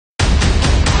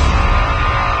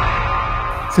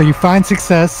So you find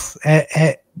success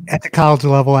at the college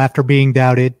level after being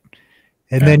doubted,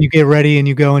 and then you get ready and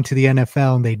you go into the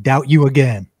NFL and they doubt you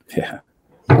again. Yeah.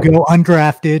 You go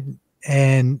undrafted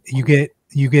and you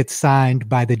get signed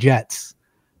by the Jets.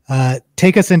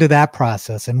 Take us into that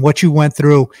process and what you went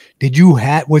through.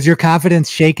 Was your confidence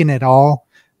shaken at all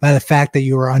by the fact that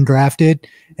you were undrafted?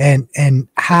 And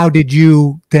how did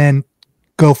you then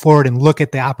go forward and look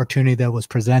at the opportunity that was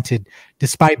presented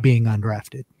despite being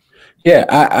undrafted? Yeah,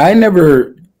 I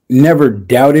never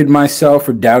doubted myself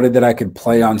or doubted that I could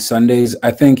play on Sundays.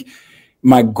 I think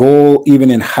my goal,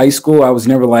 even in high school, I was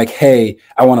never like, hey,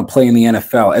 I want to play in the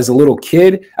NFL. As a little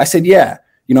kid, I said, yeah,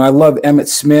 I love Emmitt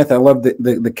Smith. I love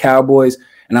the Cowboys.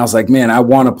 And I was like, man, I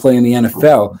want to play in the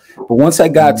NFL. But once I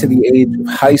got to the age of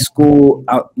high school,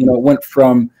 it went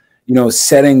from,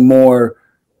 setting more,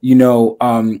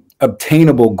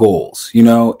 obtainable goals,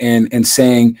 and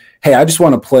saying, hey, I just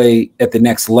want to play at the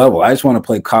next level. I just want to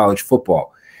play college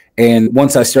football. And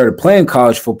once I started playing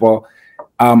college football,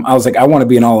 I was like, I want to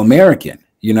be an All-American,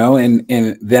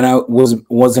 and then I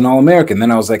was an All-American.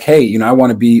 Then I was like, hey, I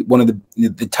want to be one of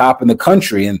the top in the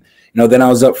country. And, then I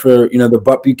was up for, the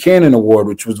Buck Buchanan Award,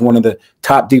 which was one of the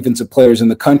top defensive players in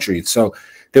the country. So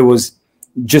there was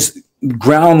just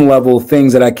ground level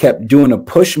things that I kept doing to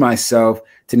push myself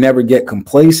to never get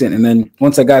complacent. And then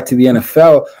once I got to the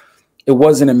NFL, it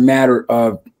wasn't a matter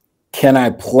of can I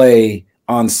play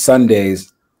on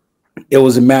Sundays. It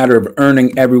was a matter of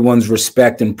earning everyone's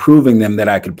respect and proving them that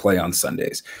I could play on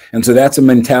Sundays. And so that's a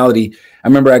mentality. I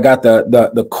remember I got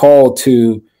the call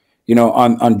to,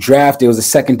 on draft. It was the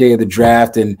second day of the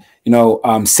draft. And,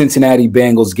 Cincinnati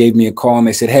Bengals gave me a call and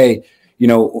they said, hey,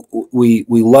 we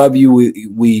love you.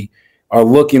 We are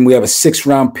looking, we have a 6th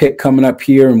round pick coming up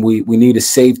here and we need a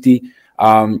safety.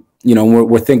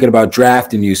 We're thinking about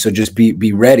drafting you. So just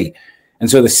be ready. And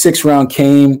so the 6th round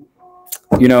came,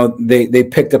 they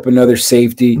picked up another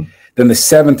safety. Then the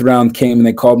 7th round came and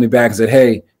they called me back and said,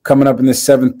 hey, coming up in the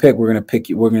 7th pick, we're going to pick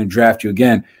you. We're going to draft you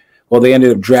again. Well, they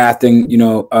ended up drafting,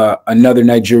 another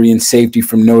Nigerian safety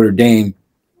from Notre Dame.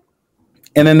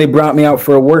 And then they brought me out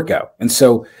for a workout. And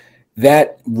so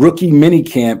that rookie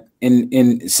minicamp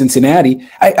in Cincinnati,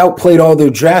 I outplayed all their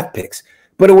draft picks.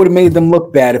 But it would have made them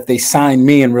look bad if they signed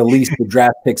me and released the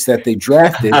draft picks that they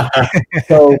drafted.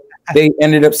 So they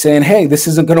ended up saying, hey, this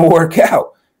isn't going to work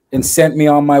out, and sent me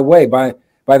on my way. By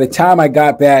the time I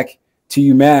got back to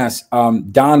UMass,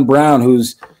 Don Brown,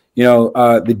 who's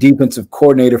the defensive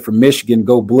coordinator for Michigan,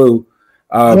 Go Blue,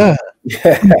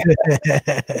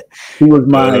 he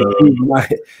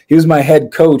was my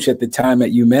head coach at the time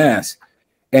at UMass,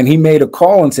 and he made a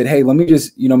call and said, hey, let me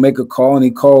just make a call. And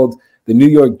he called the New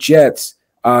York Jets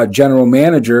general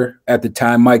manager at the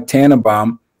time, Mike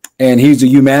Tannenbaum, and he's a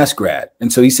UMass grad.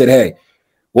 And so he said, hey,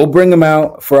 we'll bring him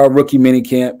out for our rookie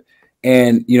minicamp,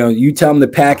 and you tell him to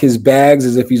pack his bags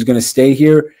as if he's going to stay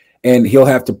here, and he'll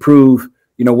have to prove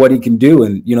what he can do.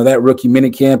 And that rookie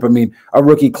minicamp, I mean, our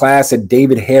rookie class had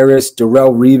David Harris,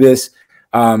 Darrelle Revis,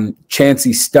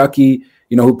 Chancey Stuckey,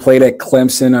 who played at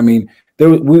Clemson. I mean,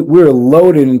 we were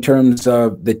loaded in terms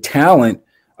of the talent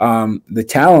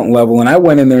level. And I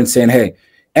went in there and saying, hey,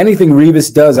 anything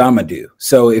Revis does, I'm going to do.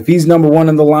 So if he's number 1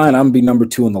 in the line, I'm going to be number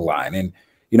 2 in the line. And,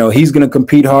 he's going to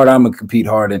compete hard, I'm going to compete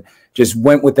hard. And just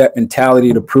went with that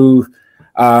mentality to prove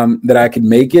that I could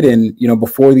make it. And,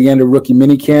 before the end of rookie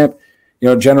minicamp,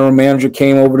 general manager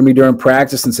came over to me during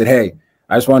practice and said, hey,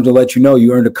 I just wanted to let you know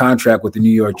you earned a contract with the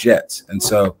New York Jets. And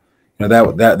so,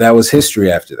 that was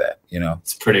history after that,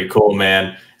 It's pretty cool,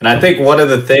 man. And I think one of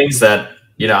the things that,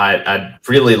 I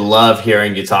really love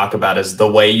hearing you talk about is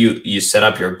the way you set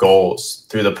up your goals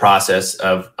through the process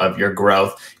of your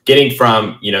growth, getting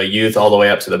from, youth all the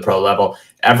way up to the pro level.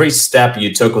 Every step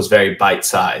you took was very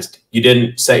bite-sized. You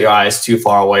didn't set your eyes too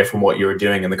far away from what you were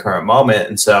doing in the current moment.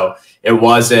 And so it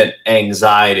wasn't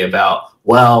anxiety about,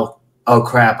 well, oh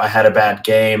crap, I had a bad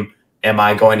game. Am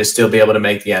I going to still be able to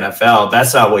make the NFL?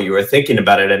 That's not what you were thinking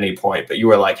about at any point, but you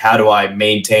were like, how do I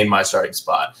maintain my starting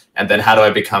spot? And then how do I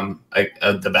become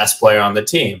the best player on the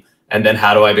team? And then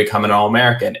how do I become an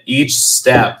All-American? Each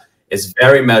step is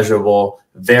very measurable,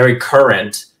 very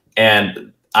current.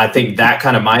 And I think that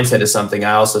kind of mindset is something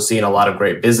I also see in a lot of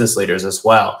great business leaders as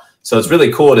well. So it's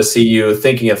really cool to see you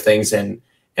thinking of things in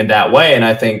that way. And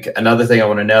I think another thing I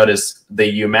want to note is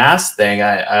the UMass thing.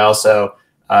 I also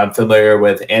I'm familiar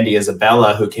with Andy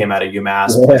Isabella, who came out of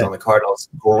UMass, plays on the Cardinals.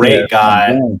 Great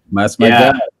guy. That's my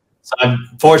guy. So I'm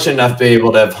fortunate enough to be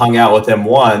able to have hung out with him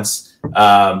once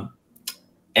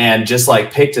and just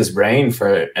like picked his brain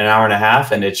for an hour and a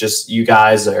half. And it's just, you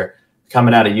guys are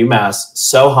coming out of UMass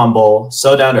so humble,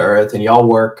 so down to earth, and y'all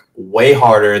work way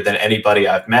harder than anybody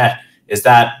I've met Is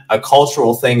that a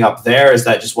cultural thing up there? Is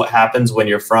that just what happens when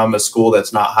you're from a school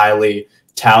that's not highly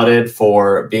touted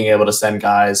for being able to send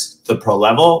guys to the pro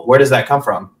level? Where does that come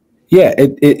from? Yeah,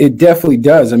 it definitely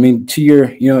does. I mean, to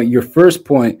your first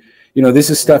point, this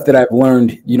is stuff that I've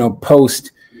learned,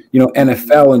 post,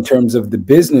 NFL in terms of the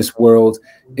business world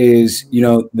is,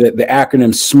 the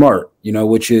acronym SMART,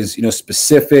 which is,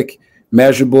 specific,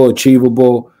 measurable,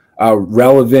 achievable,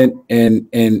 relevant,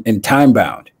 and time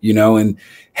bound, and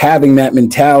having that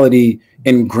mentality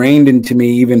ingrained into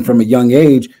me even from a young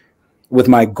age with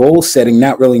my goal setting,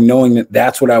 not really knowing that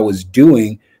that's what I was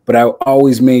doing, but I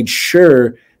always made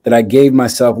sure that I gave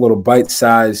myself little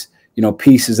bite-sized,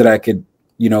 pieces that I could,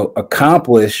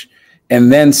 accomplish,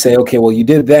 and then say, okay, well, you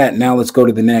did that. Now let's go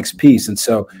to the next piece. And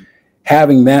so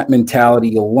having that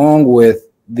mentality along with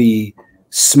the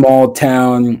small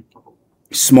town,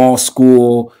 small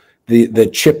school, the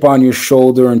chip on your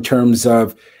shoulder in terms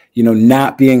of,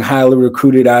 not being highly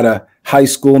recruited out of high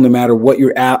school, no matter what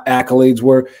your accolades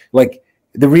were. Like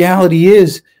the reality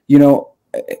is,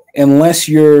 unless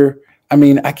you're,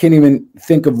 I can't even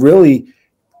think of really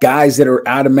guys that are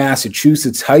out of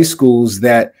Massachusetts high schools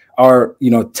that are,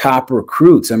 top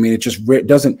recruits. It just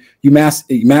doesn't,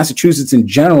 Massachusetts in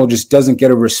general just doesn't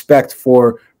get a respect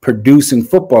for producing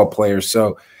football players.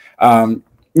 So,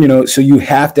 so you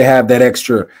have to have that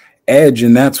extra edge.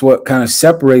 And that's what kind of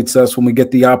separates us when we get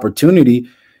the opportunity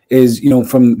is,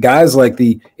 from guys like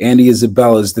the Andy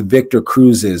Isabellas, the Victor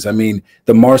Cruzes,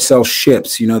 the Marcel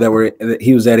Ships, that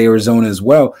he was at Arizona as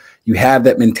well. You have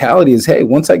that mentality is, hey,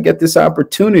 once I get this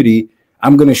opportunity,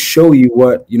 I'm going to show you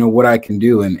what I can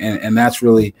do. And that's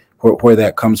really where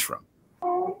that comes from.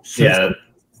 Yeah,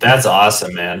 that's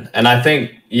awesome, man. And I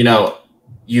think,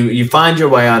 you find your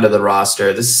way onto the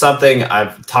roster. This is something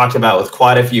I've talked about with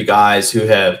quite a few guys who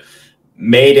have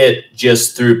made it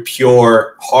just through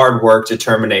pure hard work,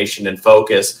 determination, and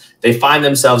focus. They find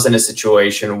themselves in a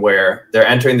situation where they're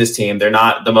entering this team. They're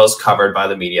not the most covered by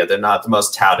the media. They're not the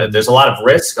most touted. There's a lot of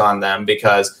risk on them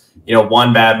because,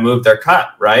 one bad move, they're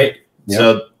cut, right? Yep.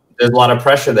 So there's a lot of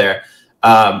pressure there.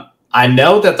 I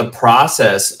know that the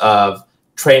process of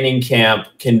training camp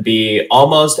can be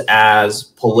almost as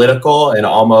political and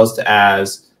almost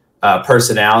as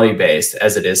personality based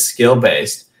as it is skill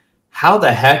based. How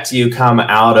the heck do you come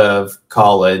out of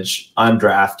college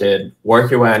undrafted,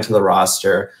 work your way onto the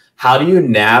roster? How do you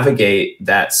navigate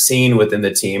that scene within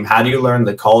the team? How do you learn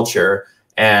the culture?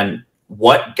 And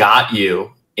what got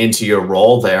you into your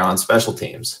role there on special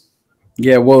teams?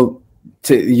 Yeah, well,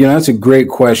 that's a great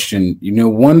question.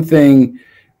 One thing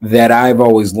that I've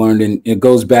always learned, and it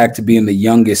goes back to being the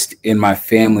youngest in my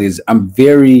family, is I'm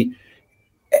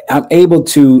able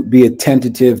to be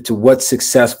attentive to what's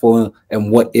successful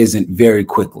and what isn't very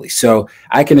quickly. So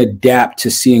I can adapt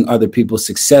to seeing other people's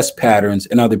success patterns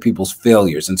and other people's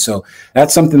failures. And so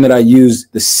that's something that I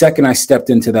used the second I stepped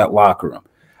into that locker room.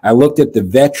 I looked at the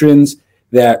veterans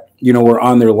that, were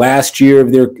on their last year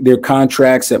of their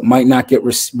contracts that might not get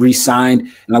re-signed.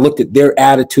 And I looked at their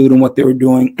attitude and what they were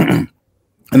doing.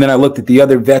 And then I looked at the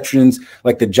other veterans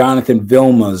like the Jonathan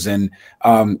Vilmas and,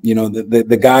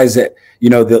 the guys that, the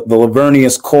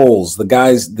Lavernius Coles, the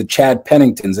guys, the Chad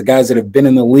Penningtons, the guys that have been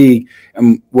in the league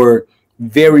and were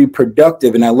very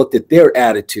productive. And I looked at their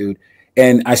attitude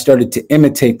and I started to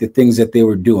imitate the things that they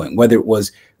were doing, whether it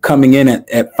was coming in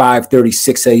at 5:30,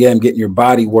 6 a.m., getting your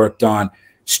body worked on,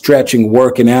 stretching,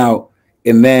 working out,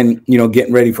 and then,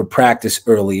 getting ready for practice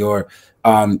early, or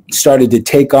started to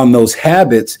take on those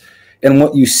habits. And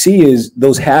what you see is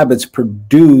those habits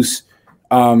produce,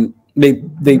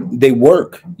 they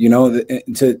work,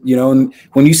 and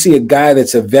when you see a guy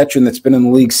that's a veteran that's been in the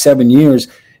league 7 years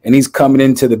and he's coming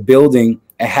into the building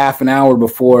a half an hour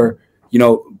before,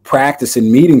 practice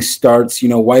and meeting starts,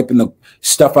 wiping the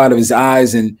stuff out of his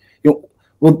eyes and,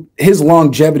 well, his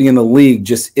longevity in the league,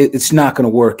 it's not going to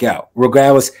work out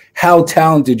regardless how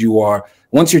talented you are.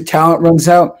 Once your talent runs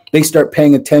out, they start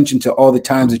paying attention to all the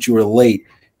times that you were late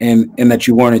and that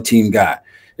you weren't a team guy.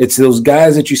 It's those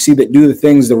guys that you see that do the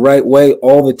things the right way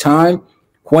all the time.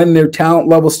 When their talent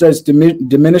level starts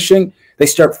diminishing, they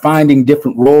start finding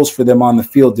different roles for them on the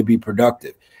field to be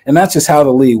productive. And that's just how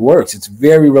the league works. It's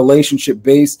very relationship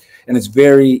based, and it's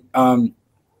very,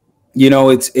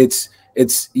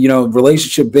 it's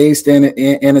relationship based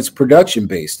and it's production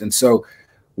based. And so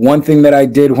one thing that I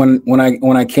did when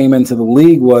I came into the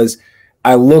league was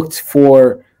I looked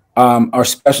for our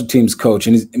special teams coach,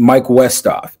 and Mike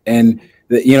Westoff, and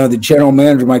the general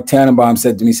manager Mike Tannenbaum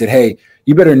said to me, he said, "Hey,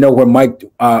 you better know where Mike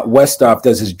Westoff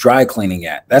does his dry cleaning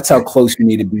at. That's how close you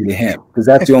need to be to him, because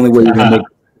that's the only way you're gonna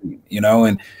make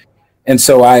it, And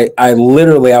so I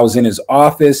literally was in his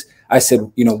office. I said,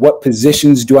 what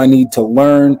positions do I need to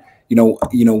learn?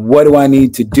 What do I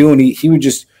need to do? And he would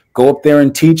just go up there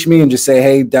and teach me and just say,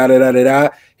 hey, da da da da da.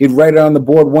 He'd write it on the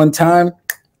board one time,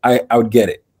 I would get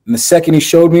it. And the second he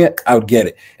showed me it, I would get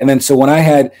it. And then so when I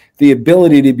had the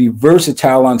ability to be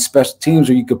versatile on special teams,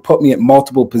 where you could put me at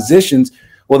multiple positions,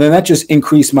 well, then that just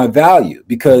increased my value,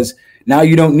 because now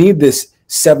you don't need this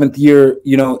 7th year,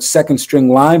 second string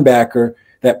linebacker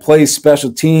that plays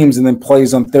special teams and then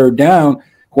plays on third down,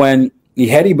 when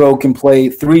Ihedigbo can play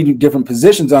 3 different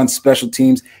positions on special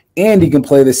teams, and he can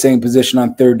play the same position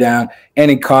on third down,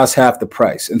 and it costs half the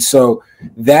price. And so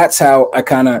that's how I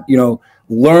kind of,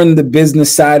 learned the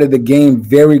business side of the game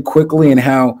very quickly, and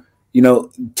how,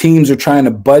 teams are trying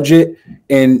to budget.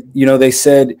 And, they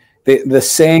said the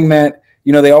saying that,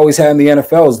 they always had in the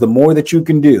NFL is, the more that you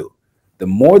can do, the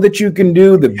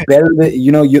better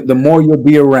that, the more you'll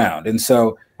be around. And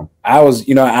so I was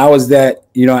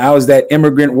that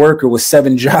immigrant worker with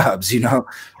 7 jobs,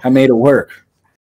 I made it work.